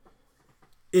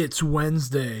It's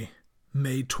Wednesday,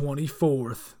 May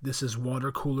 24th. This is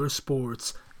Water Cooler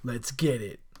Sports. Let's get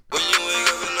it. When you wake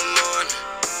up in the morning,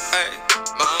 hey,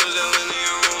 mom's yelling in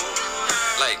your room.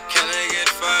 Like, can I get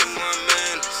 5 more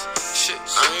minutes? Shit,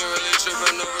 I ain't really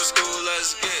tripping over school.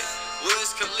 Let's get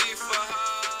Wiz Khalifa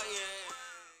high,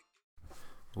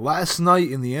 yeah. Last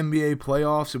night in the NBA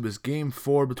playoffs, it was Game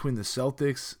 4 between the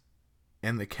Celtics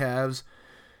and the Cavs.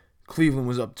 Cleveland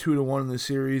was up 2-1 in the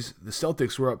series. The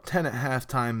Celtics were up 10 at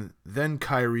halftime. Then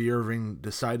Kyrie Irving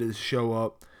decided to show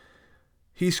up.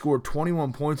 He scored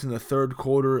 21 points in the third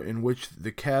quarter, in which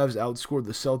the Cavs outscored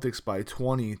the Celtics by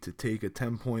 20 to take a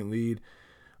 10-point lead.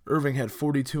 Irving had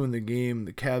 42 in the game.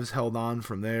 The Cavs held on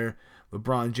from there.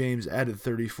 LeBron James added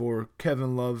 34.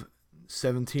 Kevin Love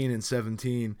 17 and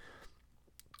 17.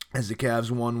 As the Cavs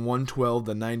won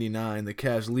 112-99, the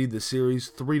Cavs lead the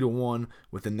series 3-1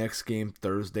 with the next game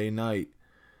Thursday night.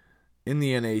 In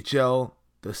the NHL,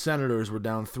 the Senators were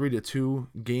down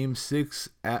 3-2, Game 6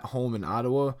 at home in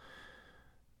Ottawa.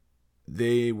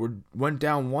 They went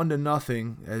down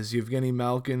 1-0 as Evgeny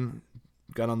Malkin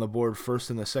got on the board first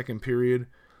in the second period,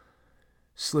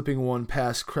 slipping one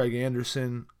past Craig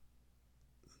Anderson.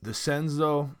 The Sens,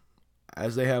 though,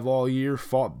 as they have all year,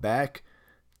 fought back,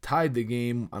 tied the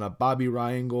game on a Bobby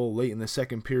Ryan goal late in the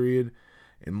second period,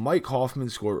 and Mike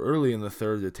Hoffman scored early in the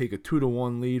third to take a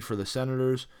 2-1 lead for the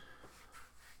Senators.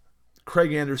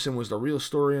 Craig Anderson was the real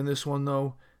story in this one,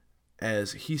 though,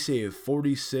 as he saved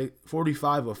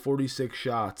 45 of 46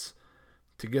 shots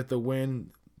to get the win.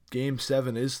 Game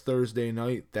 7 is Thursday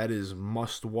night. That is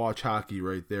must-watch hockey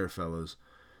right there, fellas.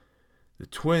 The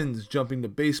Twins, jumping to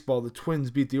baseball, the Twins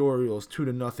beat the Orioles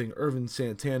 2-0. Irvin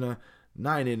Santana,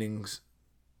 9 innings,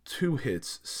 2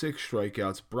 hits, 6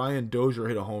 strikeouts. Brian Dozier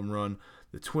hit a home run.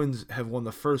 The Twins have won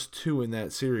the first 2 in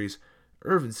that series.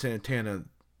 Irvin Santana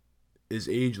is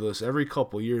ageless. Every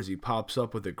couple years he pops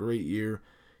up with a great year.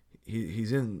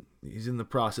 He's in the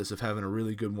process of having a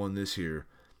really good one this year.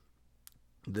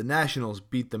 The Nationals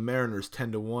beat the Mariners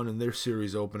 10-1 in their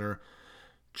series opener.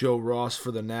 Joe Ross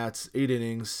for the Nats, 8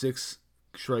 innings, 6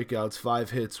 strikeouts,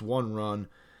 5 hits, 1 run.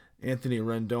 Anthony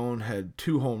Rendon had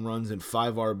 2 home runs and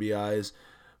 5 RBIs.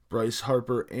 Bryce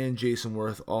Harper and Jason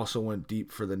Worth also went deep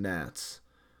for the Nats.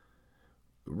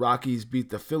 The Rockies beat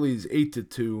the Phillies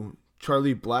 8-2.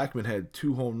 Charlie Blackmon had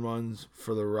 2 home runs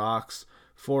for the Rocks,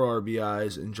 4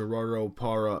 RBIs, and Gerardo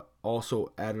Parra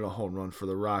also added a home run for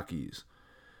the Rockies.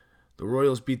 The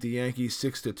Royals beat the Yankees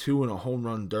 6-2 in a home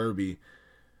run derby.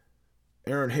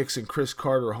 Aaron Hicks and Chris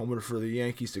Carter homered for the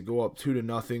Yankees to go up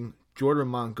 2-0. Jordan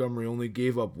Montgomery only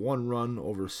gave up 1 run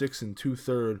over 6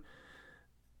 2/3.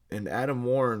 And Adam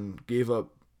Warren gave up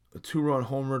a 2-run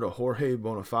homer to Jorge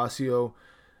Bonifacio.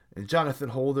 And Jonathan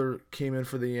Holder came in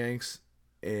for the Yanks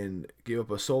and gave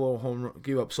up solo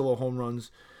home runs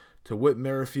to Whit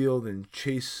Merrifield, and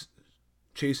Chase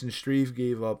and Shreve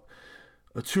gave up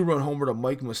a 2-run homer to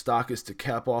Mike Moustakas to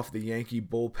cap off the Yankee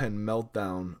bullpen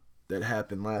meltdown that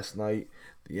happened last night.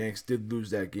 The Yanks did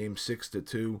lose that game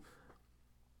 6-2.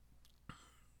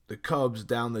 The Cubs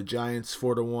down the Giants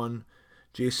 4-1.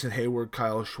 Jason Hayward,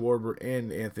 Kyle Schwarber,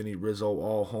 and Anthony Rizzo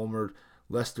all homered.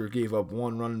 Lester gave up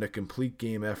 1 run in a complete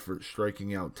game effort,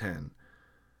 striking out 10.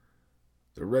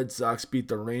 The Red Sox beat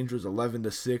the Rangers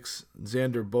 11-6.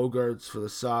 Xander Bogaerts for the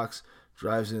Sox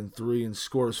drives in 3 and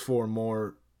scores 4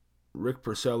 more. Rick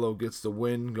Porcello gets the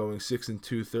win, going 6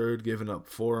 2/3, giving up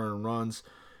 4 earned runs.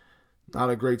 Not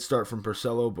a great start from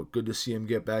Porcello, but good to see him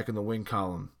get back in the win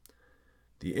column.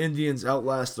 The Indians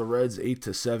outlast the Reds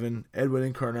 8-7. Edwin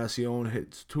Encarnacion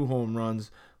hits 2 home runs.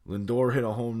 Lindor hit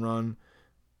a home run.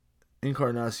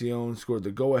 Encarnacion scored the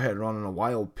go-ahead run on a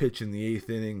wild pitch in the 8th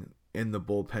inning, and the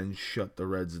bullpen shut the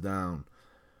Reds down.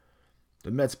 The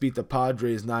Mets beat the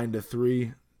Padres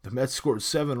 9-3. The Mets scored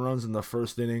 7 runs in the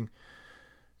first inning.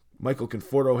 Michael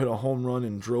Conforto hit a home run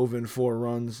and drove in 4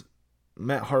 runs.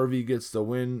 Matt Harvey gets the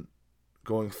win,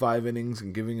 going 5 innings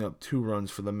and giving up 2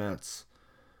 runs for the Mets.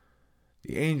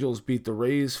 The Angels beat the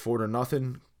Rays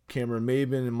 4-0. Cameron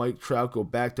Maybin and Mike Trout go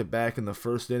back-to-back in the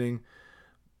first inning.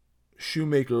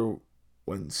 Shoemaker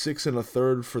went 6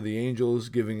 1/3 for the Angels,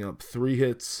 giving up 3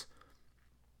 hits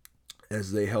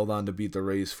as they held on to beat the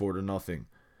Rays 4-0.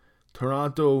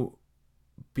 Toronto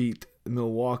beat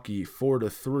Milwaukee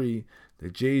 4-3. The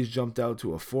Jays jumped out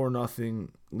to a 4-0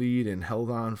 lead and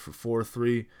held on for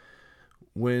 4-3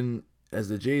 win as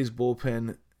the Jays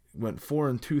bullpen went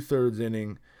 4 2/3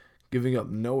 inning, giving up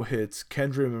no hits.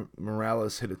 Kendry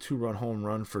Morales hit a 2-run home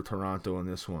run for Toronto in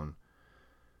this one.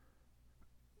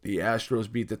 The Astros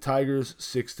beat the Tigers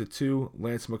 6-2.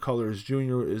 Lance McCullers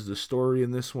Jr. is the story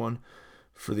in this one.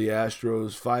 For the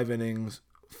Astros, 5 innings,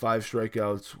 5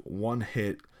 strikeouts, 1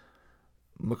 hit.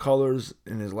 McCullers,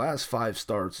 in his last 5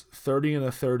 starts, 30 in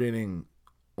the third inning,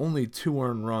 only 2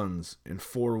 earned runs and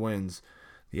 4 wins.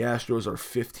 The Astros are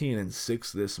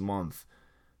 15-6 this month,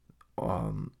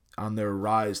 on their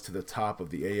rise to the top of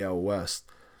the AL West.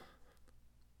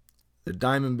 The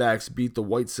Diamondbacks beat the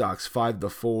White Sox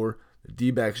 5-4. The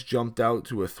D-backs jumped out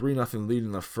to a 3-0 lead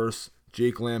in the first.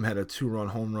 Jake Lamb had a 2-run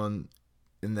home run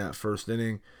in that first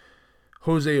inning.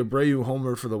 Jose Abreu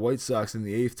homered for the White Sox in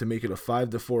the 8th to make it a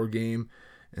 5-4 game.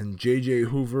 And J.J.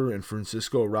 Hoover and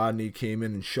Francisco Rodney came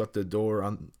in and shut the door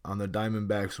on the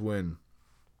Diamondbacks' win.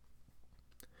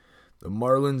 The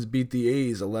Marlins beat the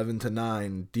A's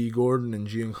 11-9. D. Gordon and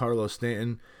Giancarlo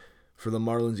Stanton for the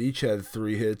Marlins each had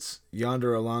 3 hits.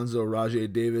 Yonder Alonso,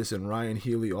 Rajai Davis, and Ryan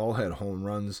Healy all had home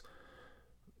runs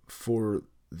for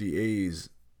the A's.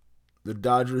 The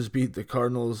Dodgers beat the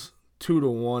Cardinals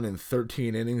 2-1 in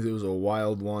 13 innings. It was a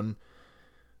wild one.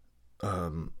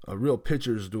 A real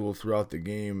pitcher's duel throughout the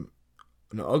game.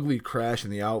 An ugly crash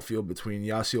in the outfield between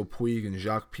Yasiel Puig and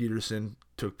Jacques Peterson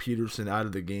took Peterson out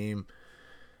of the game.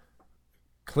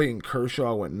 Clayton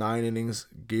Kershaw went 9 innings,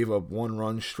 gave up 1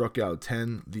 run, struck out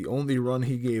 10. The only run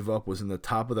he gave up was in the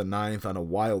top of the 9th on a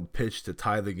wild pitch to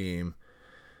tie the game.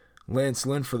 Lance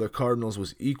Lynn for the Cardinals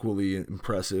was equally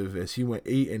impressive as he went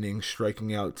 8 innings,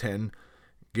 striking out 10,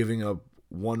 giving up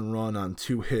 1 run on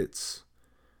 2 hits.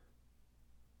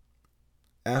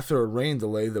 After a rain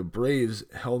delay, the Braves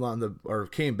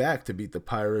came back to beat the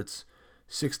Pirates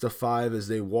 6-5 as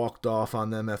they walked off on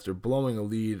them after blowing a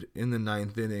lead in the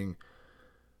 9th inning.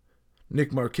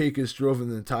 Nick Markakis drove in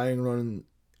the tying run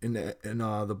in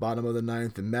the bottom of the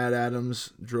 9th, and Matt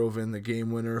Adams drove in the game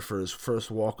winner for his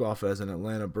first walk-off as an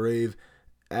Atlanta Brave.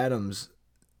 Adams,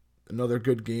 another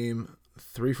good game,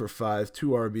 3 for 5, 2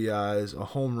 RBIs, a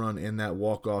home run, and that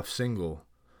walk-off single.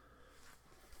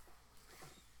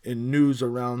 In news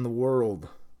around the world,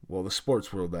 well, the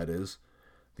sports world that is,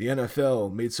 the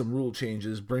NFL made some rule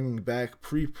changes, bringing back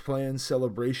pre-planned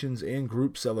celebrations and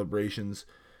group celebrations,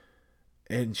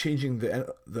 and changing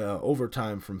the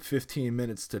overtime from 15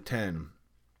 minutes to 10.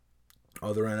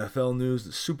 Other NFL news,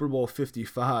 the Super Bowl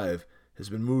 55 has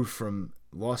been moved from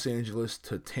Los Angeles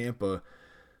to Tampa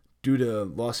due to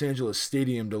Los Angeles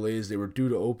stadium delays. They were due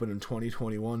to open in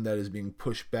 2021. That is being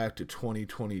pushed back to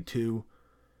 2022.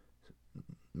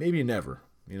 Maybe never,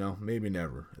 maybe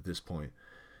never at this point.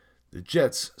 The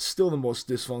Jets, still the most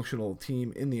dysfunctional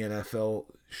team in the NFL.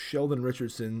 Sheldon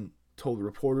Richardson told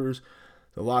reporters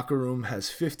the locker room has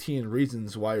 15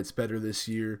 reasons why it's better this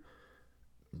year,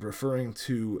 referring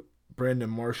to Brandon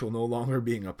Marshall no longer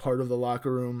being a part of the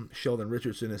locker room. Sheldon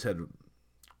Richardson has had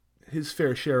his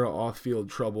fair share of off-field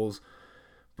troubles.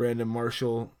 Brandon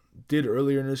Marshall did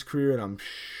earlier in his career, and I'm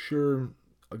sure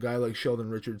a guy like Sheldon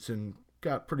Richardson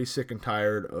got pretty sick and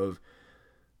tired of,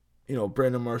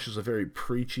 Brandon Marshall's a very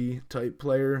preachy type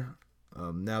player.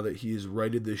 Now that he's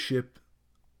righted the ship,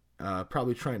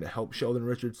 probably trying to help Sheldon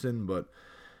Richardson, but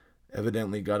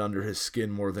evidently got under his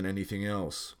skin more than anything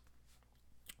else.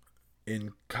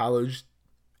 In college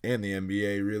and the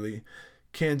NBA, really,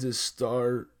 Kansas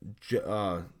star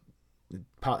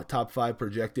top 5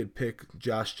 projected pick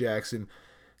Josh Jackson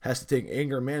has to take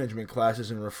anger management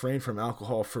classes and refrain from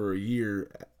alcohol for a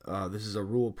year. This is a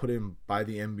rule put in by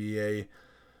the NBA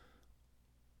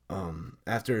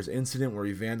after his incident where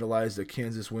he vandalized a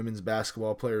Kansas women's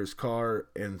basketball player's car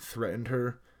and threatened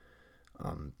her.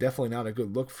 Definitely not a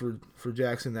good look for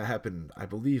Jackson. That happened, I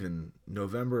believe, in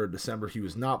November or December. He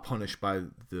was not punished by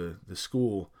the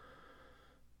school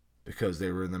because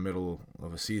they were in the middle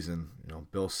of a season.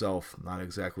 Bill Self, not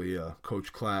exactly a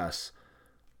coach class.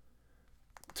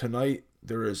 Tonight,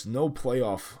 there is no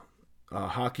playoff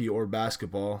hockey or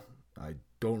basketball. I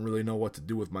don't really know what to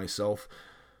do with myself.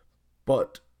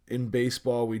 But in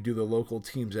baseball, we do the local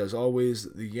teams as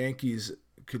always. The Yankees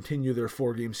continue their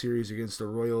 4-game series against the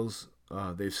Royals.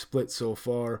 They've split so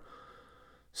far.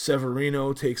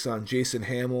 Severino takes on Jason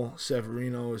Hamill.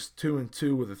 Severino is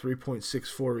 2-2 with a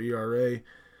 3.64 ERA.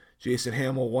 Jason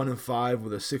Hamill 1-5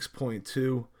 with a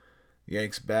 6.2.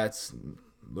 Yanks bats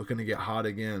looking to get hot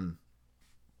again.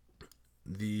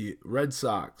 The Red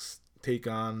Sox take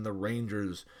on the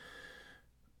Rangers.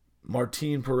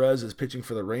 Martin Perez is pitching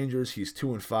for the Rangers. He's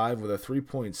 2-5 with a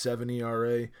 3.7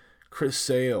 ERA. Chris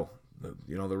Sale,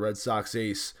 the Red Sox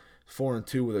ace,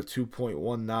 4-2 with a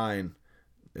 2.19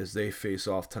 as they face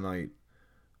off tonight.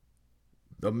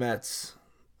 The Mets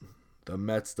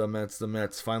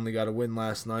finally got a win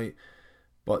last night,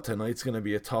 but tonight's going to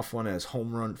be a tough one as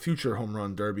future home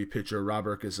run derby pitcher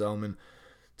Robert Gsellman,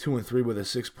 2-3 with a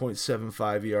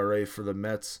 6.75 ERA for the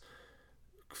Mets,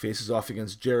 faces off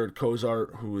against Jared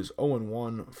Cozart, who is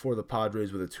 0-1 for the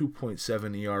Padres with a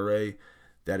 2.7 ERA.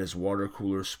 That is Water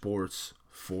Cooler Sports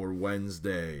for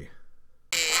Wednesday.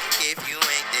 If you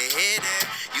ain't the hitter,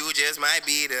 you just might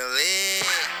be the lick.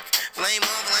 Flame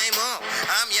on,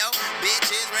 I'm yo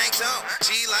bitch's ringtone.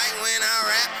 She like when I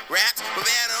raps, but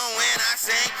better when I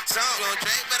sing songs. Gon'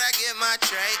 Drake, but I get my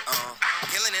tray on.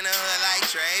 Killing in the hood like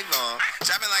Trayvon.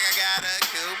 Shopping like I got a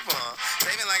coupon.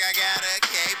 Saving like I got a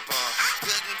cape on.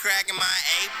 Cooking crack in my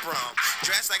apron.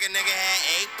 Dressed like a nigga had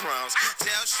aprons.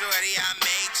 Tell Shorty I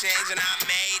made change and I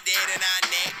made it and I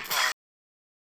napalm.